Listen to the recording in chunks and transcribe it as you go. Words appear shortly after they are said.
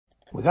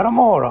We got a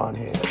moron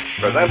here.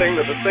 Presenting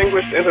the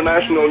distinguished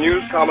international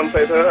news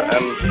commentator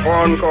and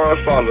foreign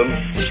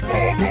correspondent. This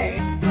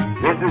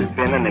has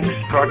been an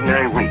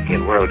extraordinary week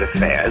in world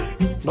affairs.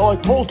 No, I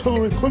told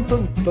Hillary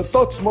Clinton that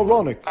that's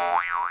moronic.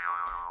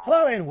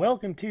 Hello and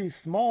welcome to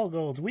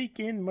Smaulgld's Week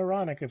in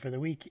Moronica for the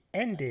week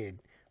ended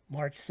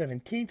March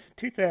 17th,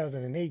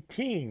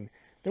 2018.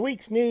 The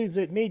week's news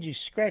that made you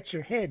scratch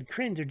your head,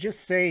 cringe, or just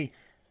say,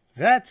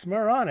 "That's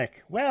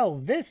moronic." Well,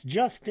 this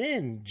just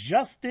in.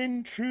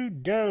 Justin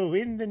Trudeau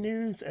in the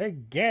news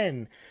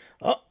again.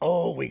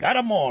 Uh-oh, we got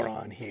a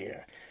moron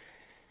here.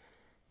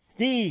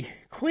 The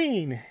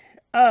Queen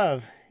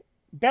of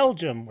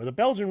Belgium, or the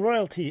Belgian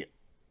royalty,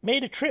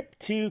 made a trip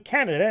to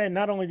Canada, and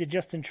not only did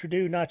Justin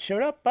Trudeau not show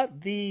up,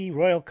 but the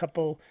royal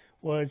couple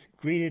was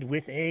greeted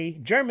with a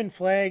German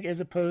flag as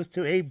opposed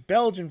to a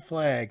Belgian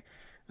flag.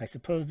 I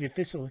suppose the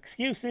official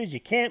excuse is you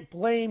can't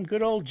blame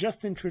good old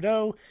Justin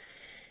Trudeau.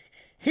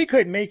 He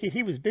couldn't make it.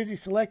 He was busy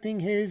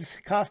selecting his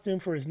costume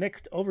for his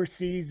next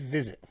overseas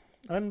visit.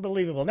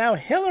 Unbelievable. Now,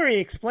 Hillary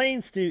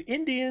explains to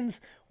Indians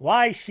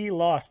why she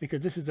lost,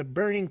 because this is a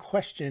burning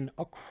question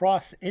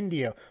across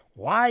India.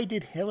 Why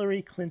did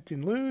Hillary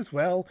Clinton lose?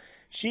 Well,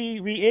 she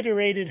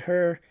reiterated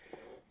her,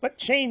 but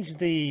changed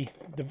the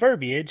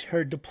verbiage,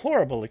 her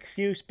deplorable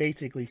excuse,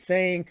 basically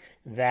saying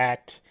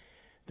that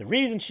the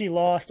reason she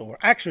lost, or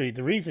actually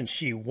the reason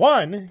she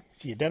won,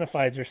 she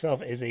identifies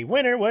herself as a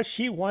winner, was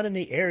she won in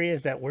the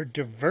areas that were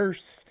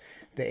diverse,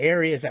 the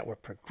areas that were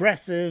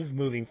progressive,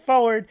 moving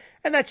forward,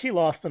 and that she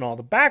lost in all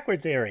the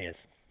backwards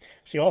areas.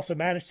 She also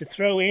managed to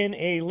throw in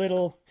a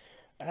little,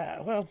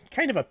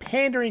 kind of a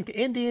pandering to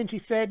Indians. She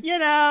said, you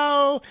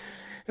know,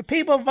 the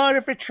people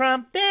voted for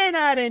Trump, they're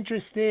not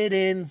interested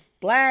in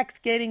blacks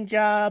getting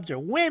jobs, or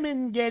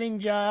women getting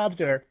jobs,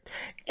 or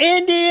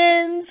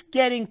Indians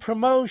getting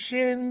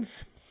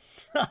promotions.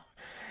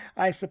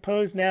 I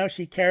suppose now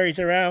she carries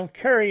around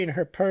curry in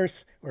her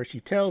purse, or she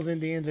tells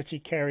Indians that she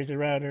carries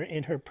around her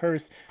in her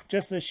purse,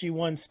 just as she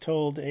once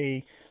told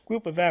a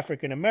group of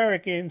African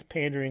Americans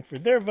pandering for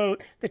their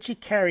vote that she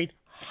carried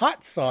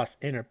hot sauce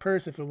in her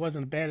purse if it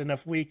wasn't a bad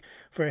enough week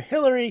for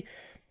Hillary.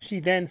 She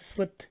then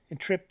slipped and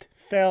tripped,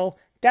 fell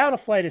down a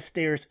flight of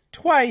stairs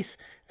twice,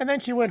 and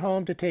then she went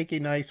home to take a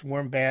nice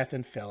warm bath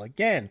and fell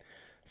again.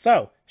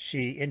 So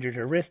she injured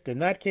her wrist in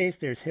that case.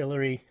 There's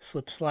Hillary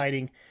slip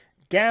sliding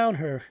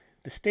down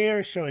the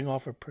stairs, showing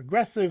off her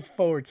progressive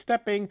forward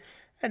stepping,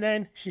 and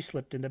then she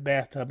slipped in the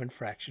bathtub and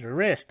fractured her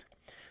wrist,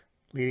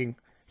 leading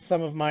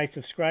some of my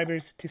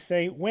subscribers to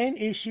say, when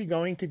is she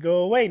going to go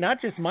away?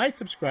 Not just my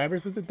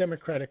subscribers, but the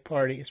Democratic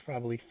Party is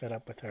probably fed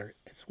up with her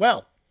as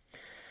well.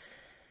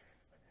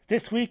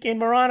 This week in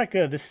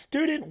Moronica, the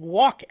student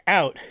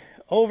walkout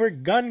over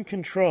gun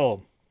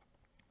control.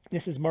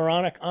 This is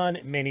moronic on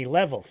many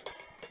levels.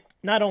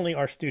 Not only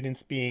are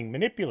students being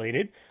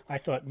manipulated, I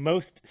thought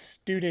most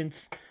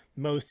students,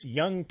 most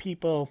young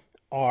people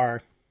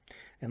are,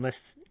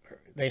 unless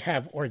they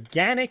have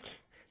organic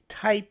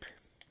type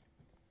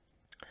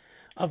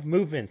of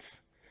movements.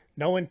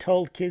 No one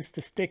told kids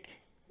to stick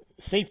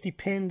safety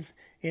pins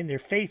in their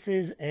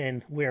faces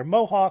and wear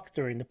mohawks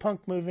during the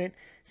punk movement.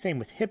 Same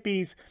with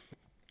hippies.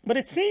 But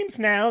it seems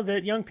now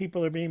that young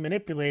people are being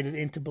manipulated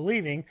into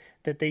believing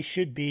that they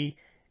should be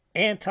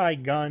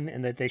anti-gun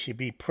and that they should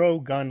be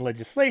pro-gun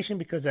legislation,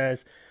 because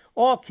as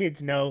all kids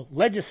know,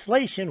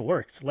 legislation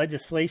works.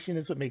 Legislation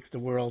is what makes the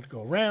world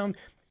go round,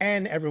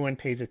 and everyone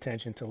pays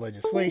attention to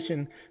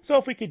legislation. So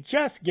if we could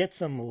just get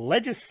some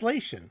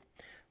legislation,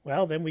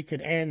 well, then we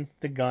could end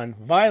the gun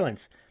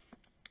violence.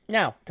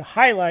 Now, to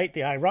highlight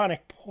the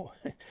ironic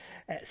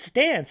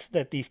stance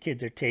that these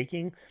kids are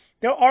taking,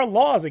 there are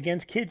laws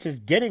against kids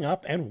just getting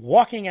up and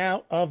walking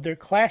out of their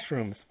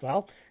classrooms.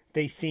 Well,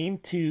 they seem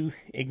to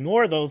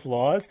ignore those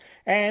laws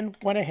and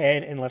went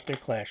ahead and left their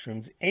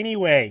classrooms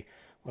anyway.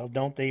 Well,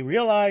 don't they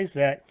realize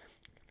that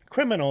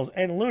criminals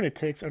and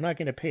lunatics are not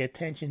going to pay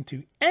attention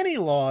to any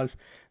laws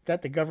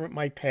that the government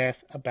might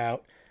pass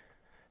about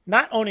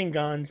not owning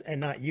guns and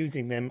not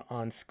using them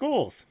on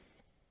schools?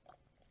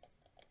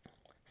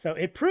 So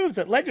it proves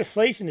that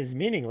legislation is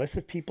meaningless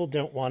if people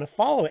don't want to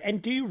follow it.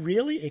 And do you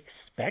really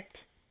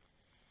expect,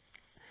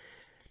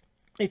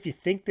 if you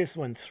think this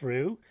one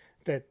through,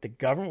 that the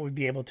government would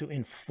be able to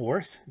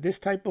enforce this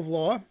type of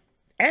law?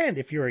 And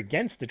if you're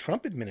against the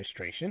Trump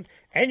administration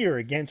and you're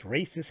against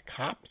racist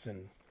cops,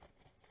 and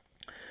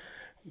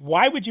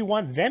why would you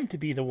want them to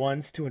be the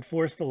ones to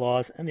enforce the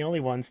laws and the only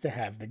ones to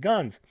have the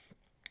guns?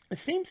 It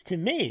seems to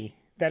me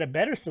that a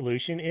better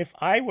solution, if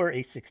I were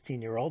a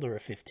 16-year-old or a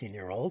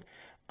 15-year-old,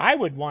 I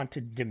would want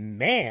to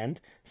demand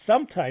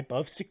some type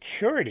of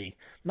security,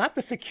 not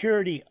the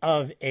security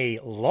of a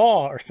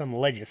law or some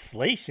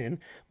legislation,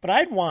 but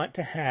I'd want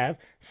to have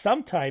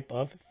some type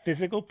of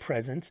physical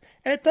presence.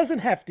 And it doesn't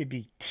have to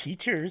be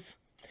teachers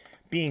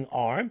being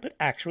armed, but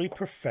actually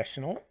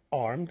professional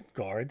armed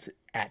guards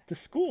at the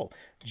school,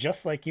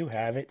 just like you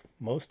have at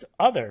most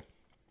other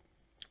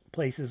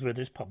places where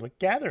there's public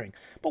gathering.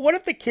 But what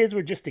if the kids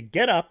were just to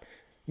get up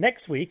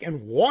next week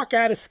and walk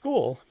out of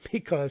school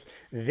because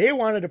they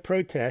wanted to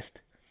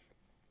protest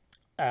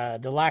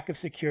the lack of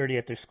security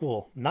at their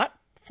school, not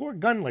for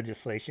gun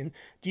legislation.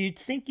 Do you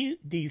think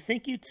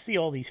you'd see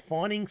all these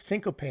fawning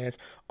sycophants?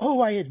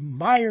 Oh, I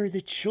admire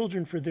the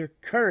children for their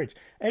courage.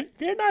 And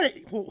they're not.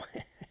 Well,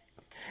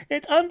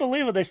 it's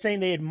unbelievable. They're saying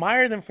they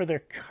admire them for their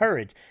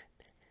courage.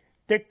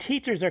 Their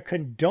teachers are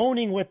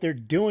condoning what they're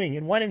doing.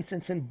 In one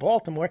instance in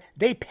Baltimore,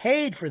 they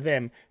paid for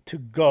them to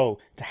go,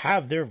 to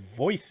have their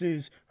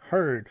voices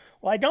heard.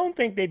 Well, I don't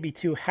think they'd be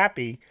too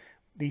happy,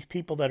 these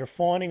people that are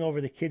fawning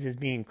over the kids as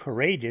being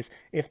courageous,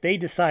 if they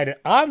decided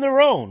on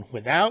their own,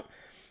 without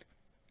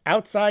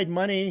outside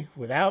money,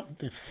 without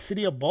the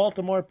city of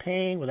Baltimore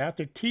paying, without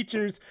their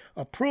teachers'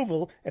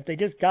 approval, if they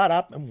just got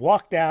up and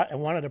walked out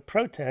and wanted to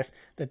protest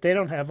that they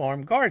don't have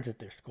armed guards at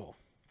their school.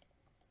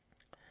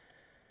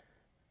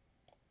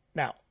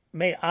 Now,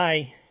 may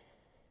I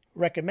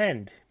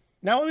recommend?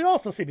 Now, we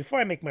also see, before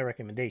I make my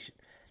recommendation,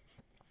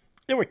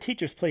 there were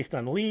teachers placed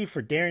on leave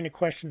for daring to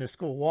question the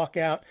school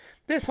walkout.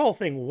 This whole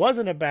thing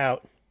wasn't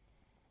about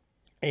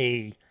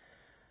a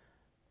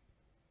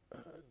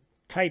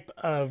type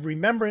of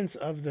remembrance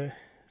of the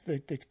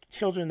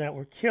children that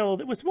were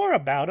killed. It was more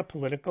about a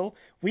political,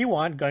 we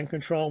want gun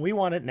control, we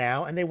want it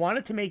now, and they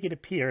wanted to make it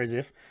appear as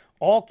if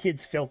all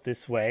kids felt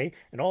this way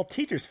and all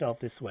teachers felt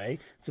this way.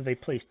 So they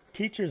placed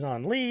teachers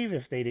on leave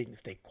if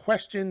they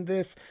questioned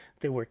this.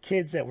 There were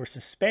kids that were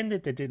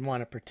suspended that didn't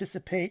want to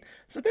participate.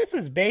 So this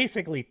is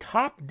basically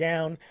top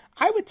down.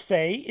 I would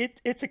say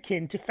it's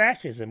akin to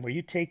fascism, where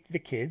you take the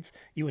kids,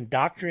 you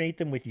indoctrinate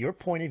them with your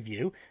point of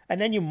view, and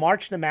then you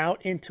march them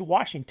out into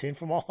Washington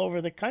from all over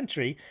the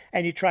country,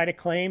 and you try to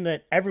claim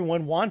that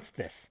everyone wants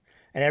this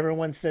and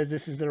everyone says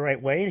this is the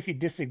right way. And if you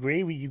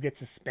disagree, you get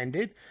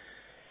suspended.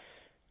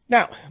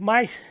 Now,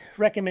 my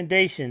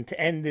recommendation to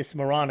end this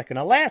Moronica.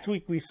 Now, last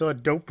week we saw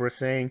Dopra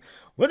saying,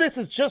 well, this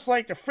is just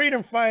like the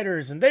freedom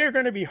fighters, and they are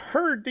going to be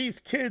heard, these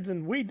kids,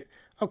 and we...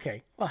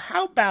 Okay, well,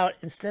 how about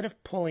instead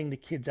of pulling the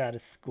kids out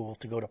of school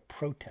to go to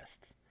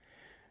protests,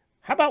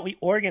 how about we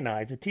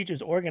organize, the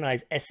teachers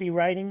organize essay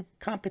writing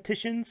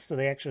competitions so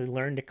they actually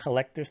learn to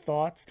collect their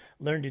thoughts,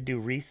 learn to do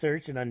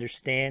research, and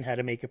understand how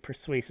to make a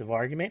persuasive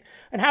argument?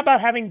 And how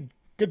about having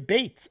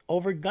debates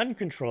over gun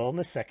control and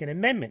the Second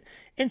Amendment,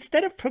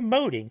 instead of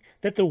promoting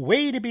that the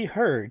way to be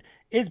heard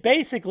is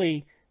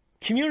basically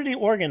community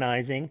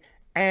organizing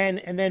and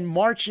then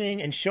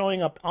marching and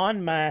showing up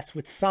en masse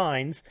with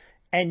signs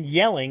and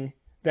yelling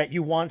that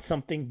you want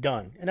something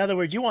done. In other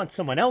words, you want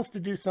someone else to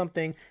do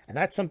something, and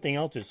that something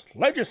else is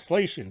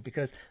legislation,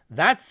 because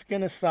that's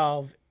going to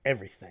solve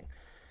everything.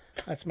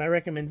 That's my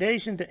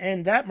recommendation to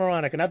end that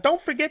Moronica. Now,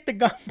 don't forget the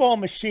gumball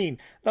machine.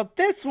 Now,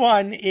 this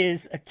one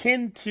is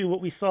akin to what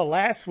we saw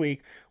last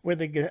week, where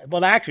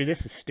well, actually,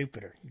 this is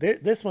stupider.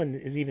 This one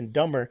is even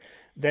dumber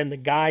than the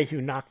guy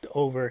who knocked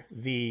over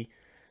the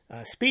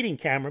speeding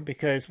camera,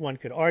 because one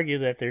could argue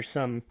that there's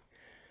some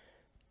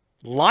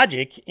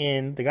logic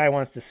in the guy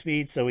wants to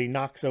speed, so he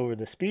knocks over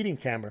the speeding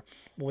camera.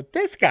 What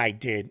this guy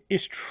did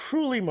is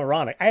truly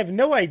moronic. I have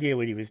no idea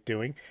what he was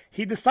doing.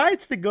 He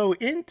decides to go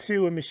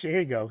into a machine. Here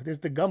you go. There's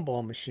the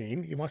gumball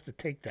machine. He wants to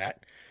take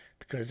that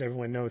because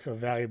everyone knows how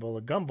valuable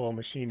a gumball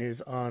machine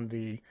is on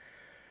the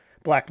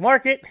black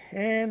market.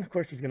 And, of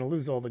course, he's going to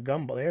lose all the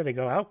gumball. There they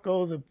go. Out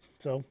go the...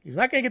 So he's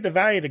not going to get the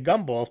value of the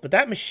gumballs, but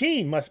that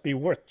machine must be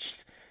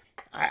worth...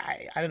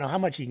 I don't know how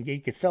much he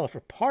could sell it for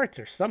parts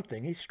or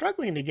something. He's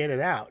struggling to get it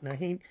out. Now,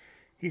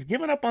 he's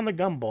given up on the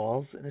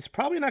gumballs, and it's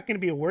probably not going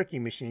to be a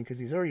working machine because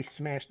he's already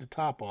smashed the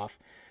top off.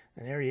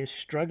 And there he is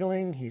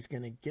struggling. He's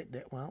going to get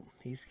that. Well,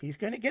 he's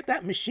going to get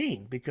that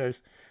machine because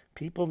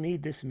people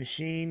need this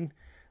machine.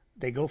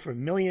 They go for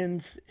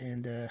millions,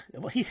 and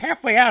well, he's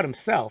halfway out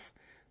himself.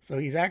 So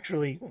he's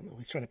actually,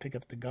 he's trying to pick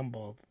up the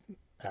gumball.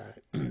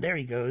 There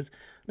he goes.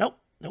 Nope.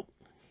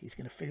 He's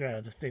going to figure out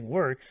how the thing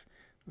works.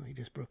 Well, he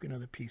just broke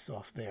another piece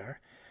off there.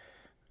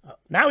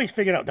 Now he's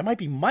figured out there might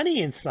be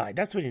money inside.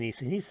 That's what he needs.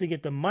 He needs to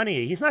get the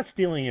money. He's not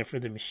stealing it for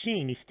the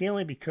machine. He's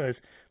stealing it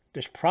because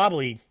there's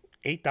probably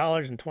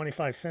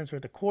 $8.25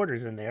 worth of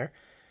quarters in there.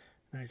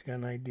 Now he's got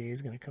an idea.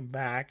 He's going to come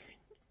back,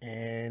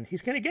 and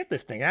he's going to get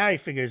this thing. Now he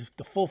figures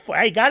the full...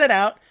 He got it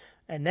out,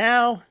 and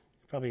now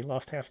probably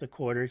lost half the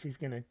quarters. He's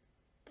going to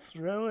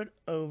throw it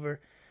over.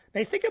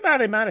 Now, think about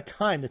the amount of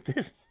time that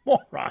this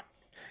moron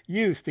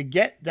used to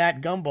get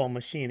that gumball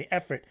machine, the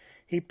effort.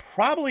 He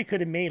probably could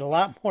have made a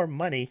lot more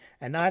money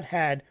and not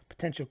had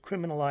potential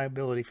criminal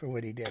liability for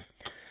what he did.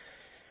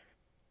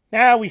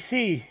 Now we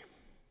see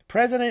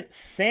President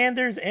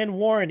Sanders and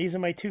Warren. These are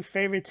my two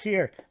favorites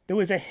here. There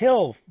was a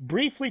Hill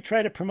briefly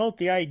tried to promote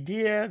the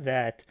idea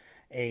that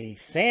a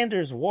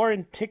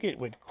Sanders-Warren ticket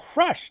would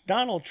crush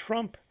Donald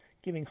Trump,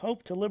 giving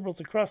hope to liberals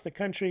across the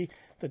country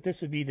that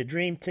this would be the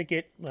dream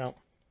ticket. Well,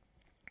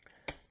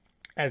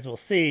 as we'll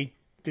see,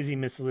 Dizzy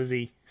Miss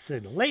Lizzie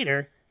said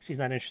later she's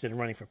not interested in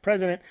running for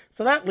president.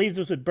 So that leaves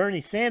us with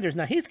Bernie Sanders.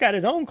 Now, he's got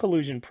his own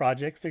collusion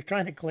projects. They're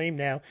trying to claim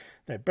now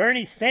that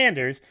Bernie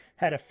Sanders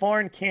had a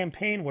foreign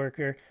campaign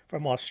worker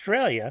from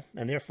Australia,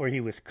 and therefore he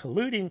was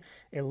colluding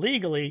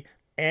illegally.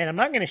 And I'm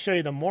not going to show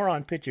you the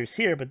moron pictures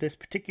here, but this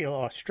particular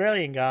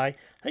Australian guy,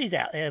 he's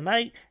out there,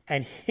 mate,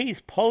 and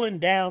he's pulling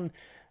down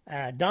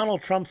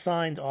Donald Trump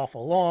signs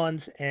awful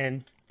lawns,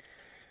 and,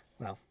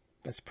 well,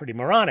 that's pretty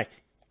moronic.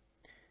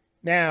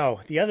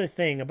 Now, the other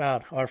thing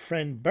about our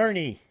friend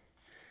Bernie,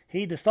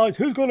 he decides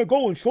he's going to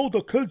go and show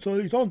the kids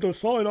that he's on their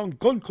side on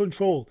gun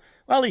control.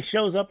 Well, he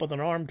shows up with an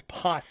armed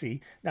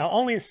posse. Now,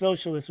 only a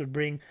socialist would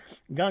bring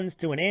guns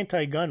to an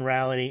anti-gun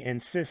rally and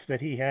insist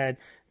that he had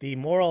the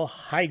moral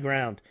high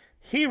ground.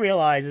 He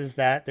realizes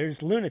that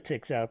there's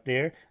lunatics out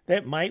there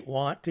that might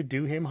want to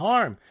do him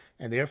harm.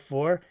 And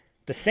therefore,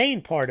 the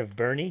sane part of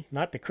Bernie,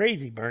 not the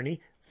crazy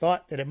Bernie,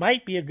 thought that it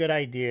might be a good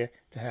idea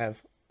to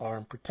have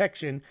armed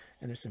protection.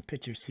 And there's some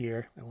pictures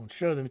here. I won't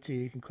show them to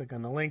you. You can click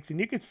on the links and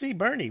you can see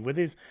Bernie with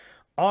his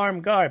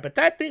armed guard. But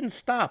that didn't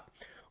stop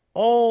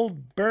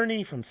old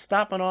Bernie from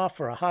stopping off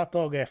for a hot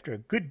dog after a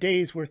good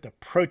day's worth of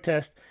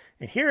protest.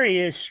 And here he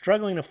is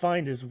struggling to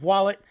find his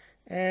wallet.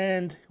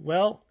 And,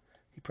 well,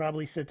 he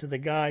probably said to the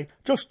guy,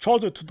 just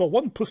charge it to the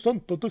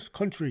 1% of this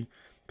country.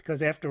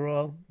 Because after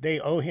all, they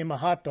owe him a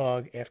hot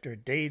dog after a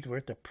day's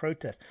worth of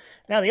protest.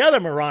 Now, the other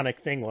moronic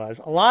thing was,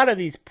 a lot of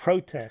these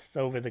protests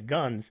over the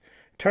guns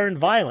turned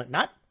violent.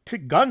 Not to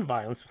gun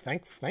violence,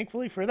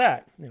 thankfully for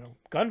that. You know,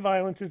 gun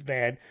violence is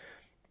bad.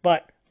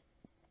 But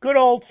good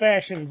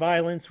old-fashioned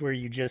violence where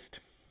you just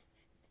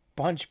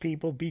punch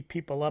people, beat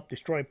people up,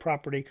 destroy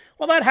property.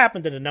 Well, that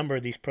happened at a number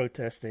of these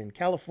protests in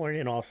California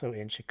and also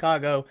in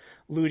Chicago,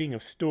 looting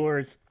of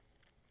stores.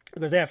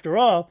 Because after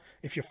all,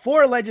 if you're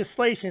for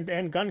legislation to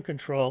end gun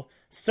control,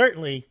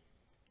 certainly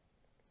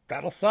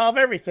that'll solve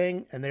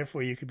everything, and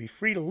therefore you could be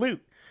free to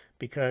loot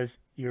because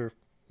you're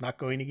not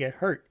going to get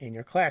hurt in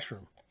your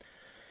classroom.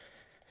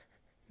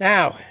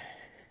 Now,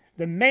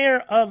 the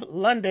mayor of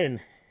London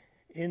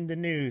in the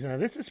news. Now,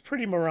 this is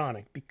pretty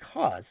moronic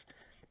because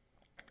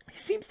he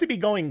seems to be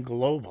going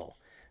global.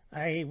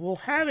 I will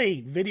have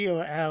a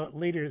video out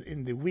later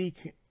in the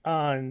week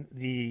on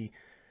the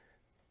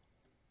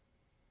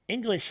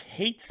English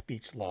hate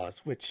speech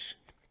laws, which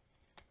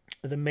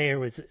the mayor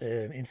was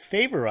in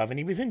favor of, and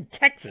he was in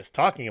Texas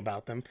talking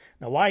about them.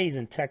 Now, why he's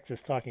in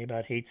Texas talking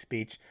about hate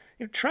speech,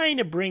 you know, trying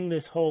to bring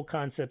this whole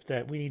concept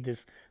that we need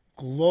this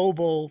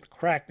global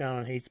crackdown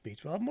on hate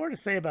speech. Well, I have more to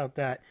say about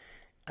that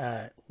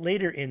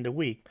later in the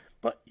week.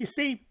 But you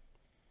see,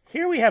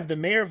 here we have the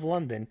mayor of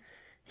London.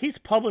 He's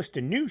published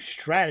a new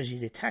strategy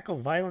to tackle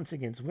violence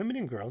against women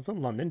and girls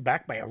in London,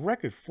 backed by a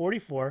record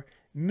 £44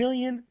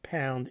 million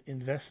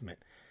investment.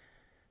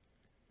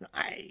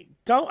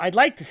 I'd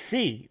like to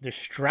see the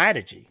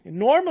strategy.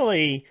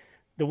 Normally,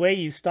 the way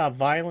you stop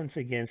violence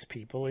against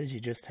people is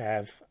you just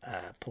have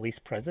police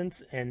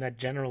presence, and that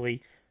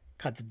generally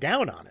cuts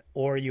down on it,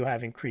 or you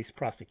have increased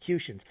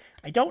prosecutions.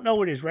 I don't know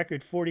what his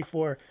record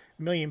 £44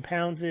 million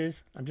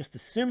is. I'm just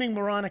assuming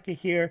Moronica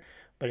here,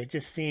 but it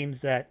just seems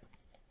that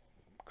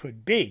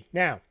could be.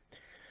 Now,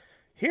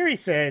 here he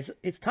says,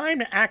 it's time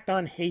to act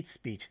on hate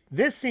speech.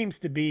 This seems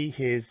to be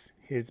his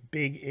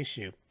big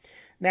issue.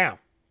 Now,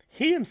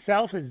 he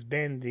himself has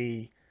been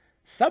the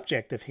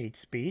subject of hate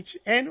speech,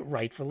 and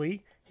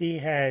rightfully, he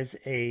has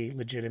a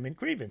legitimate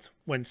grievance.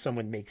 When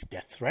someone makes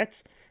death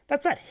threats,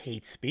 that's not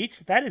hate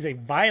speech. That is a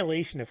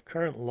violation of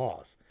current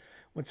laws.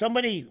 When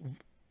somebody,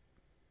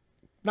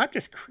 not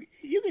just,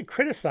 you can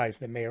criticize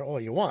the mayor all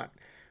you want,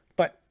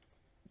 but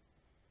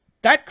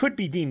that could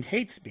be deemed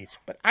hate speech.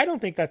 But I don't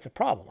think that's a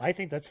problem. I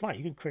think that's fine.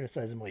 You can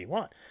criticize him all you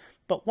want.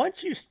 But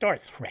once you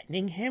start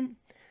threatening him,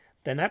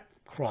 then that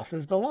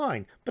crosses the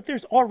line. But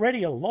there's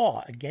already a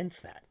law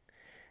against that.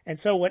 And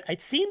so what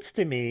it seems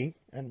to me,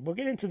 and we'll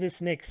get into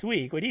this next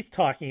week, what he's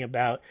talking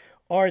about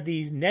are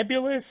these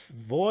nebulous,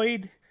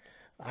 void,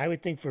 I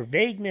would think for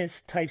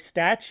vagueness type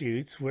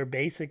statutes where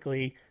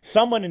basically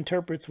someone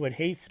interprets what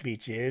hate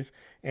speech is,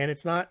 and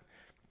it's not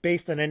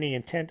based on any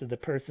intent of the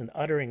person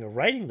uttering or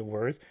writing the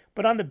words,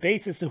 but on the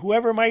basis of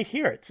whoever might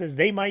hear it. It says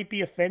they might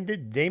be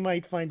offended, they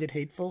might find it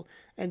hateful,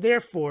 and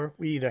therefore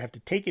we either have to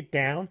take it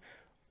down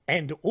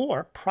and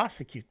or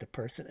prosecute the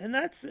person. And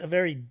that's a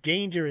very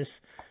dangerous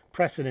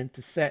precedent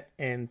to set,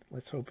 and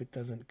let's hope it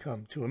doesn't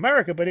come to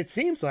America. But it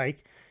seems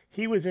like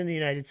he was in the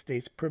United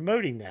States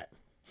promoting that.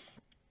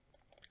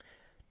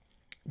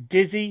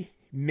 Dizzy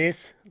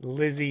Miss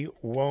Lizzie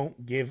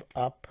won't give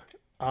up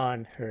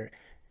on her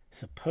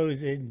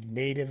supposed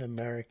Native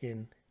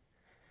American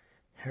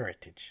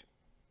heritage.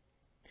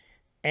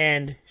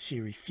 And she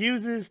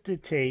refuses to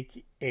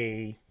take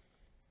a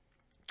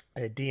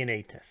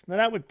DNA test. Now,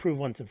 that would prove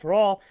once and for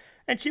all.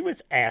 And she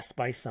was asked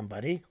by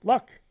somebody,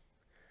 look,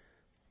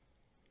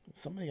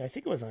 somebody, I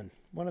think it was on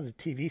one of the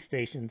TV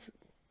stations,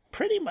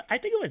 pretty much, I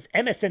think it was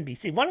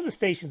MSNBC, one of the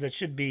stations that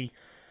should be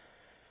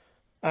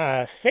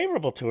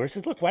favorable to her,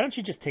 says, look, why don't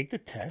you just take the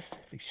test?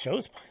 If it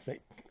shows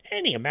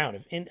any amount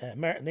of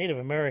Native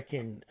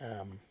American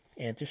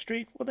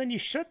ancestry, well, then you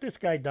shut this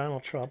guy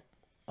Donald Trump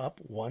up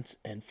once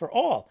and for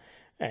all.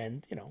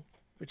 And, you know,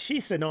 but she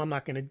said, no, I'm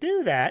not going to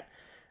do that.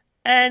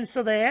 And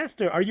so they asked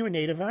her, are you a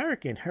Native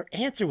American? Her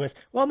answer was,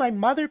 well, my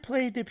mother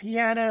played the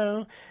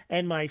piano,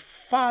 and my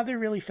father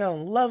really fell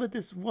in love with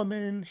this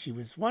woman. She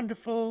was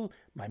wonderful.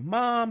 My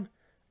mom,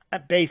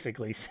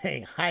 basically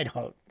saying, I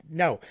don't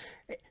know.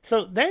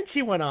 So then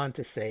she went on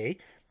to say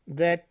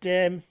that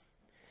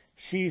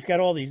she's got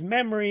all these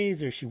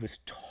memories, or she was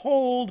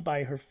told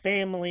by her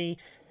family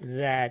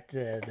that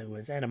there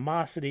was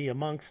animosity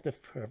amongst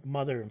her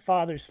mother and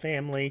father's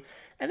family.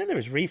 And then there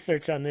was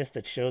research on this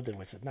that showed there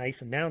was a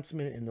nice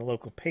announcement in the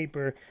local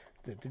paper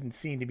that didn't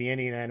seem to be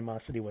any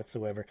animosity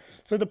whatsoever.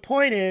 So the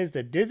point is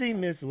that Dizzy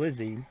Miss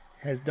Lizzie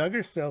has dug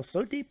herself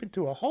so deep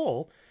into a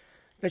hole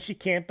that she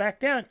can't back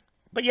down.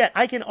 But yet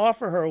I can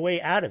offer her a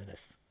way out of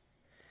this.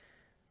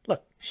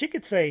 Look, she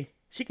could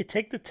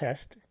take the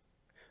test,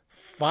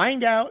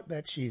 find out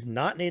that she's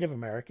not Native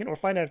American, or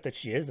find out that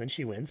she is, then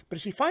she wins. But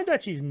if she finds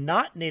out she's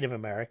not Native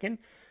American,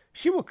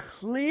 she will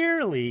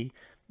clearly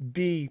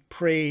be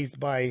praised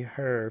by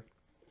her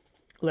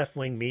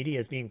left-wing media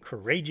as being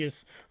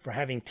courageous for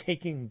having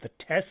taken the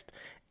test.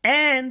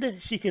 And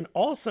she can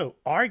also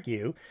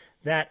argue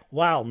that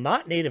while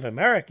not Native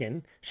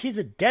American, she's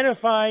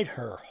identified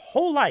her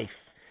whole life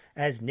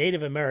as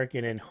Native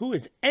American, and who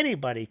is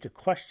anybody to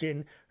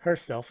question her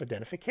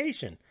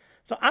self-identification?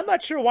 So I'm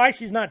not sure why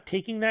she's not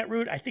taking that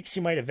route. I think she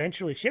might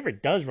eventually, if she ever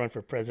does run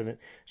for president,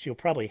 she'll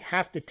probably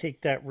have to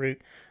take that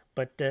route.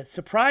 But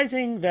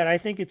surprising that I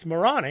think it's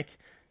moronic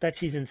that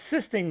she's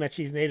insisting that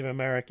she's Native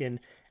American,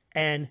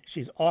 and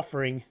she's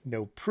offering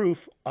no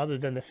proof other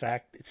than the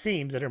fact, it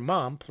seems, that her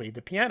mom played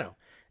the piano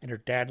and her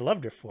dad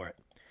loved her for it.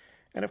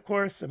 And of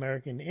course,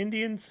 American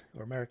Indians,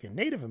 or American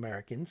Native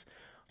Americans,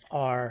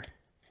 are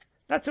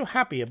not so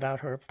happy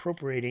about her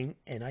appropriating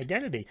an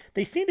identity.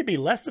 They seem to be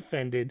less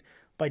offended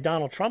by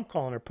Donald Trump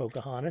calling her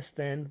Pocahontas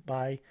than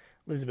by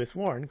Elizabeth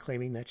Warren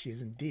claiming that she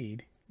is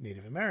indeed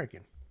Native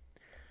American.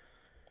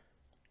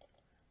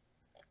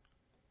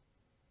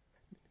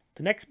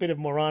 The next bit of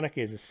Moronica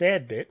is a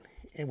sad bit,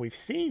 and we've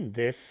seen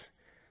this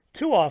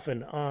too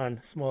often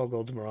on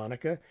Smaulgld's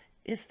Moronica.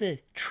 It's the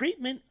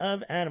treatment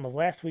of animals.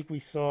 Last week we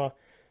saw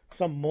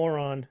some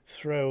moron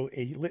throw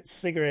a lit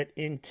cigarette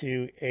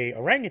into a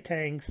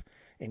orangutan's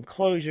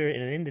enclosure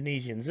in an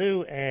Indonesian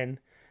zoo, and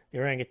the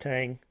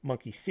orangutan,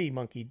 monkey see,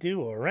 monkey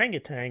do, or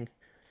orangutan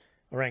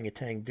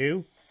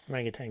do,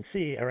 orangutan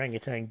see,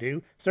 orangutan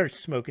do, starts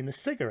smoking the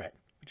cigarette,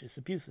 which is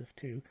abusive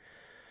to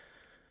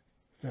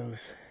those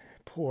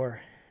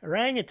poor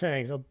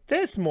orangutans. So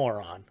this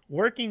moron,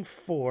 working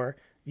for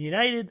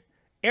United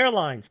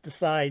Airlines,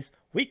 decides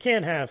we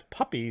can't have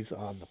puppies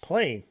on the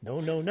plane. No,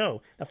 no,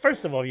 no. Now,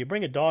 first of all, you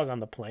bring a dog on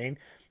the plane,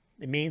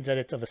 it means that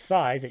it's of a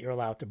size that you're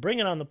allowed to bring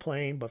it on the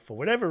plane, but for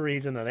whatever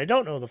reason, and I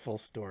don't know the full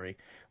story,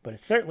 but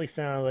it certainly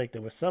sounded like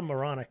there was some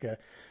Moronica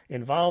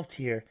involved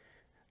here.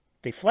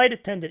 The flight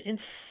attendant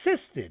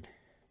insisted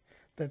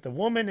that the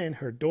woman and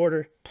her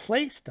daughter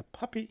place the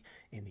puppy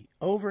in the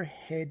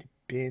overhead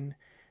bin,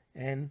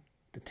 and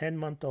the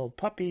 10-month-old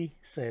puppy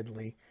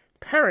sadly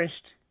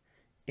perished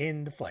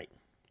in the flight.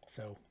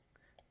 So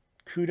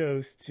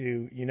kudos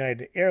to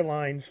United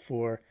Airlines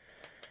for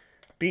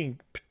being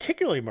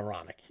particularly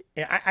moronic.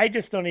 I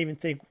just don't even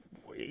think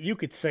you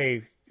could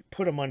say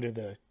put them under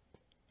the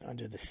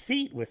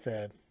seat with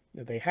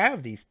they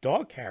have these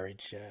dog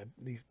carriage,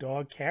 these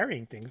dog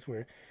carrying things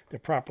where they're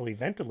properly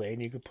ventilated,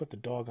 and you could put the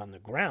dog on the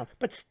ground.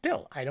 But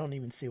still, I don't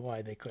even see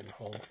why they couldn't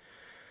hold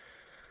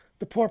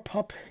the poor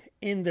pup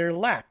in their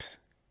laps.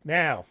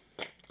 Now,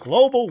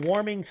 global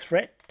warming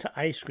threat to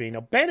ice cream.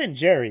 Now, Ben &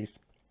 Jerry's,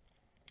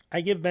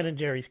 I give Ben &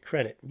 Jerry's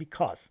credit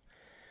because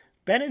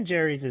Ben &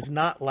 Jerry's is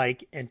not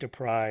like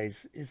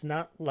Enterprise, is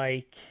not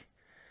like,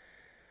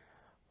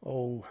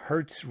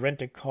 Hertz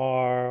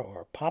Rent-A-Car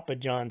or Papa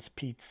John's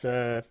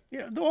Pizza.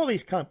 You know, all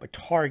these companies,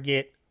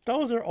 Target,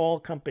 those are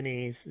all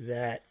companies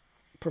that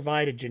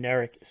provide a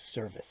generic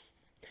service.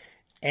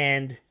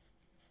 And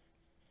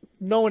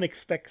no one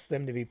expects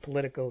them to be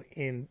political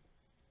in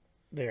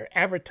their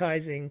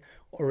advertising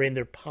or in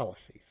their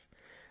policies.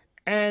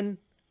 And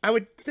I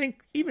would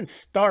think even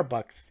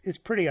Starbucks is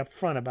pretty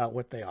upfront about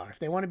what they are. If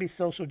they want to be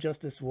social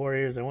justice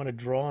warriors, they want to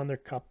draw on their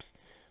cups,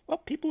 well,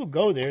 people who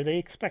go there, they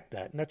expect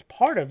that. And that's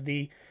part of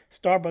the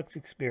Starbucks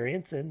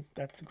experience, and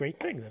that's a great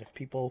thing, that if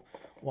people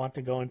want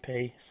to go and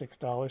pay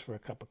 $6 for a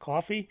cup of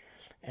coffee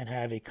and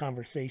have a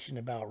conversation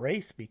about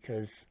race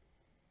because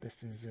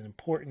this is an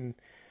important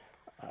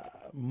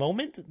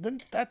moment,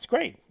 then that's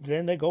great.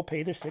 Then they go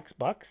pay their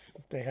 $6.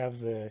 They have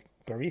the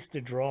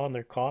barista draw on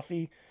their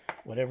coffee,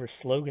 whatever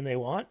slogan they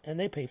want, and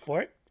they pay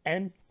for it.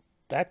 And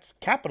that's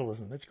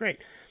capitalism. That's great.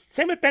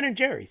 Same with Ben &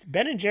 Jerry's.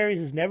 Ben & Jerry's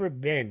has never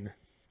been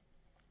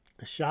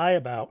shy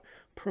about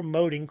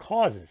promoting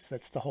causes.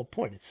 That's the whole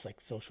point. It's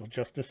like social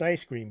justice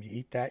ice cream. You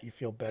eat that, you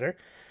feel better.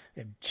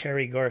 They have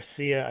Cherry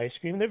Garcia ice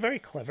cream. They're very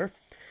clever,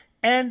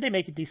 and they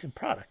make a decent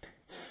product.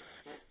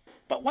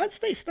 But once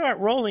they start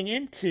rolling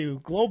into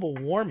global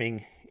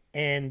warming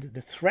and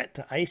the threat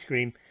to ice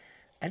cream,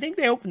 I think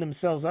they open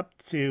themselves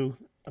up to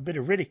a bit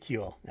of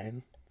ridicule.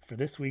 And for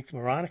this week's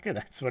Moronica,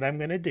 that's what I'm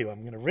going to do.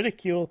 I'm going to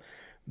ridicule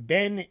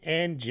Ben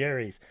 &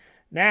 Jerry's.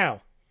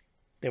 Now,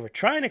 they were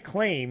trying to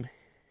claim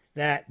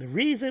that the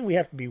reason we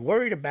have to be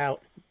worried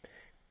about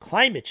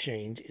climate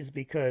change is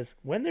because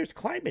when there's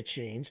climate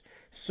change,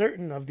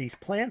 certain of these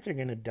plants are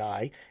going to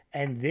die,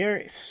 and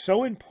they're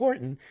so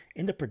important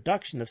in the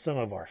production of some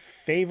of our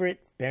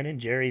favorite Ben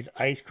 & Jerry's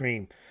ice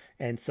cream.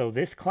 And so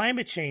this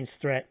climate change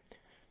threat,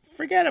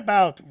 forget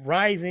about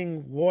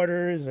rising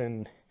waters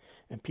and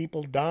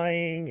people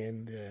dying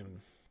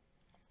and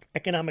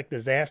economic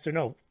disaster.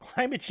 No,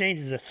 climate change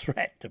is a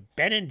threat to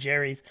Ben &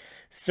 Jerry's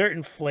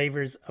certain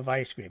flavors of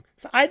ice cream.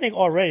 So I think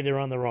already they're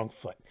on the wrong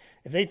foot.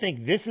 If they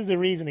think this is a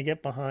reason to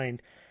get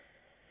behind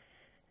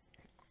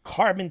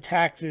carbon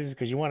taxes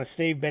because you want to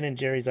save Ben &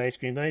 Jerry's ice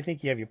cream, then I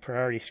think you have your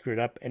priorities screwed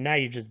up. And now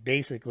you're just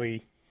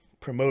basically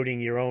promoting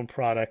your own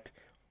product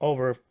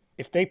over.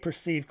 If they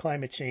perceive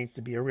climate change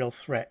to be a real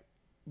threat,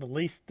 the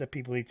least that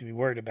people need to be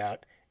worried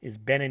about is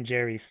Ben &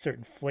 Jerry's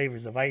certain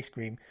flavors of ice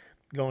cream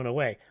going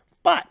away.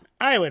 But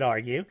I would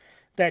argue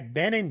that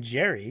Ben &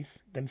 Jerry's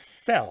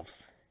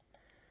themselves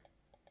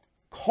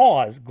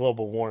cause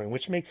global warming,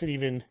 which makes it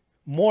even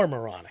more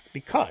moronic,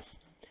 because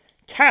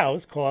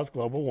cows cause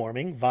global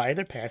warming via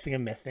their passing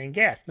of methane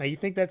gas. Now, you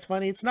think that's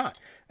funny? It's not.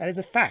 That is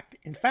a fact.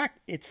 In fact,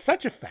 it's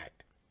such a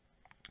fact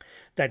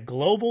that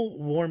global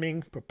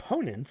warming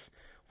proponents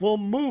will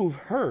move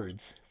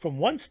herds from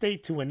one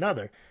state to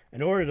another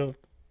in order to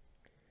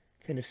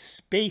kind of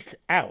space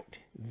out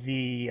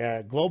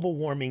the global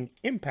warming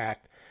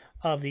impact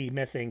of the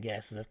methane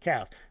gases of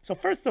cows. So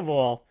first of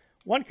all,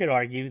 one could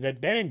argue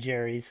that Ben &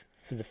 Jerry's,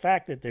 through the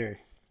fact that they're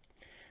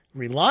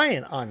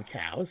reliant on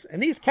cows,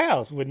 and these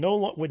cows would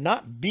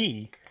not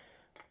be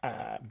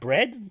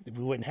bred,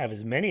 we wouldn't have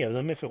as many of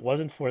them if it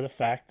wasn't for the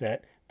fact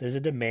that there's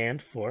a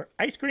demand for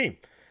ice cream.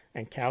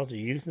 And cows are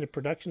used in the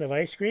production of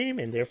ice cream,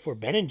 and therefore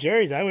Ben &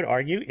 Jerry's, I would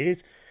argue,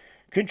 is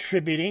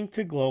contributing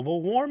to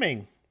global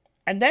warming.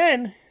 And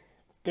then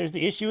there's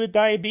the issue of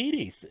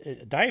diabetes.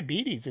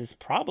 Diabetes is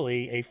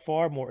probably a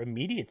far more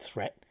immediate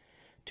threat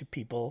to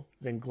people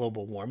than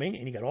global warming.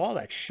 And you got all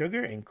that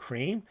sugar and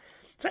cream.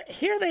 So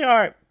here they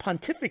are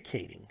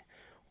pontificating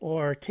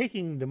or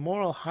taking the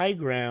moral high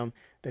ground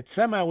that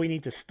somehow we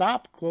need to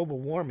stop global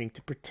warming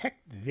to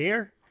protect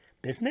their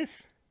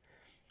business,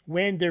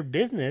 when their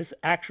business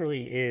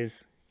actually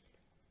is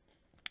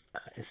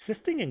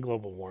assisting in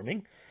global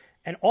warming.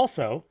 And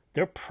also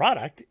their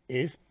product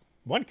is,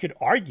 one could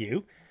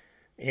argue,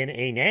 in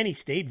a nanny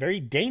state, very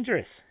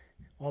dangerous.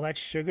 All that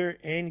sugar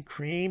and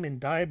cream and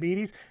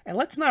diabetes. And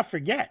let's not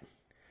forget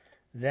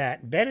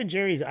that Ben &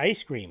 Jerry's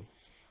ice cream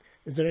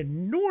is an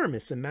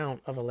enormous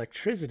amount of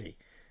electricity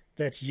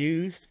that's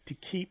used to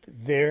keep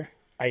their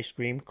ice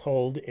cream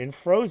cold and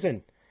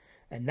frozen.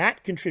 And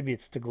that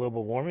contributes to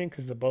global warming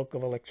because the bulk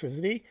of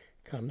electricity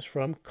comes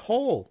from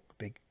coal,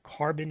 big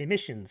carbon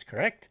emissions,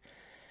 correct?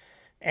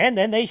 And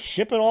then they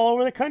ship it all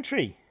over the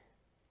country.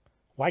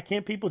 Why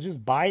can't people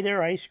just buy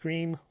their ice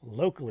cream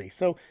locally?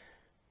 So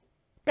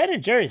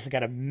Ben & Jerry's has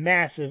got a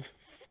massive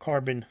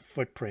carbon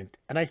footprint.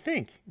 And I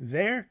think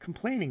they're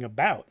complaining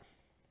about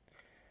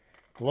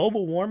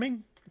global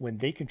warming when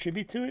they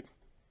contribute to it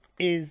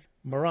is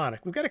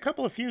moronic. We've got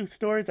a few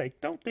stories. I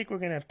don't think we're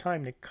going to have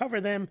time to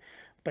cover them,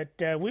 but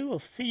we will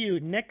see you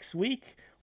next week